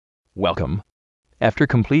Welcome. After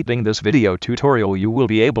completing this video tutorial, you will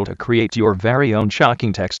be able to create your very own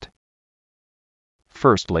shocking text.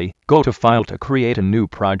 Firstly, go to File to create a new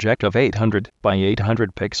project of 800 by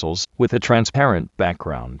 800 pixels with a transparent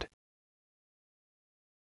background.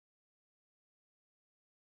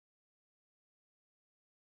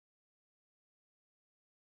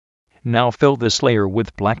 Now fill this layer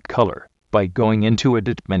with black color by going into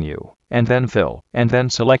Edit menu, and then Fill, and then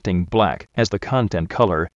selecting black as the content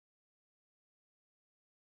color.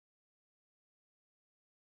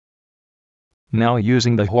 Now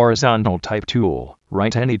using the horizontal type tool,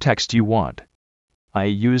 write any text you want. I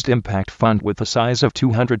used impact font with a size of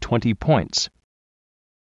 220 points.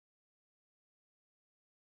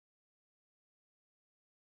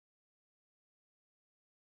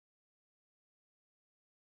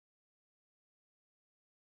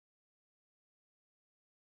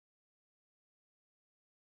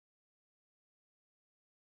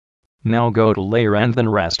 Now go to Layer and then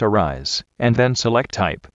Rasterize, and then select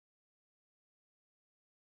Type.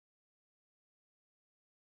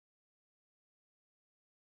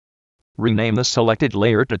 Rename the selected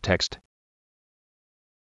layer to Text.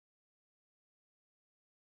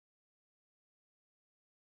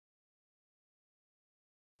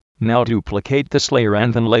 Now duplicate this layer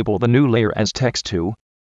and then label the new layer as Text 2.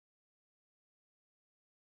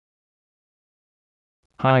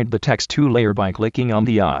 Hide the Text 2 layer by clicking on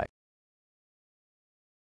the eye.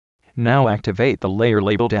 Now activate the layer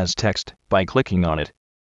labeled as Text by clicking on it.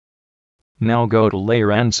 Now go to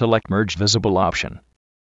Layer and select Merge Visible option.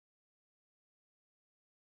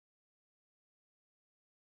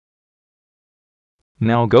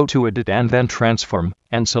 Now go to Edit and then Transform,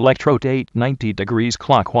 and select Rotate 90 degrees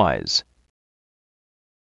clockwise.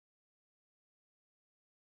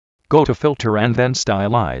 Go to Filter and then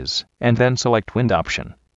Stylize, and then select Wind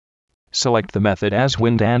option. Select the method as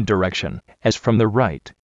Wind and Direction, as from the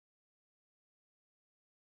right.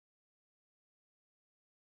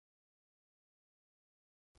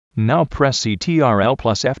 Now press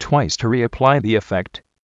Ctrl+F twice to reapply the effect.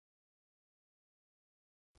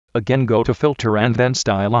 Again go to Filter and then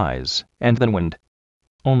Stylize, and then Wind.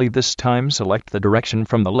 Only this time select the direction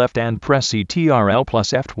from the left and press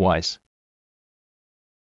Ctrl+F twice.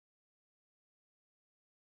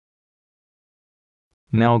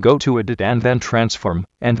 Now go to Edit and then Transform,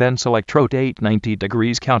 and then select Rotate 90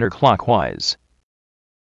 degrees counterclockwise.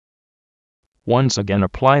 Once again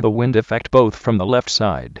apply the wind effect both from the left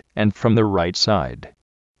side and from the right side.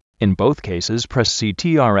 In both cases press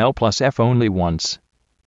Ctrl+F only once.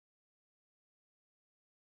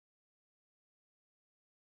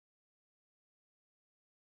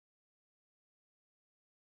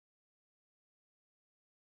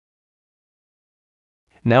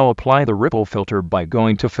 Now apply the ripple filter by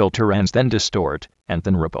going to Filter and then Distort, and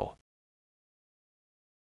then Ripple.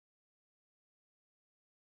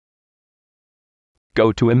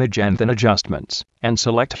 Go to Image and then Adjustments, and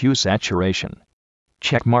select Hue Saturation.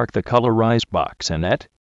 Checkmark the Colorize box in it.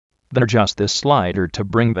 Then adjust this slider to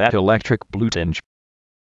bring that electric blue tinge.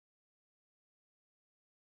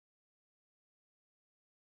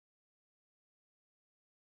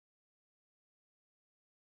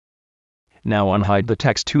 Now unhide the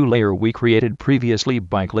Text 2 layer we created previously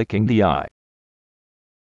by clicking the eye.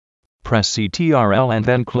 Press Ctrl and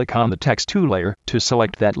then click on the Text 2 layer to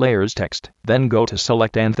select that layer's text. Then go to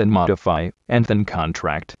Select and then Modify, and then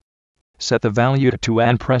Contract. Set the value to 2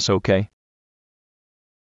 and press OK.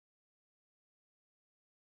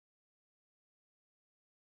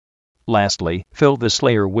 Lastly, fill this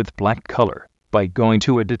layer with black color by going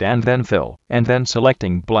to Edit and then Fill, and then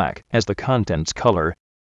selecting black as the contents color.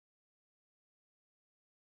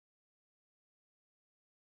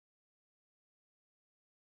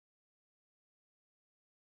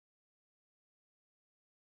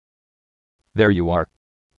 There you are.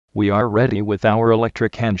 We are ready with our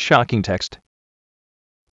electric and shocking text.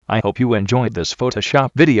 I hope you enjoyed this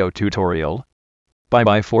Photoshop video tutorial. Bye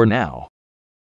bye for now.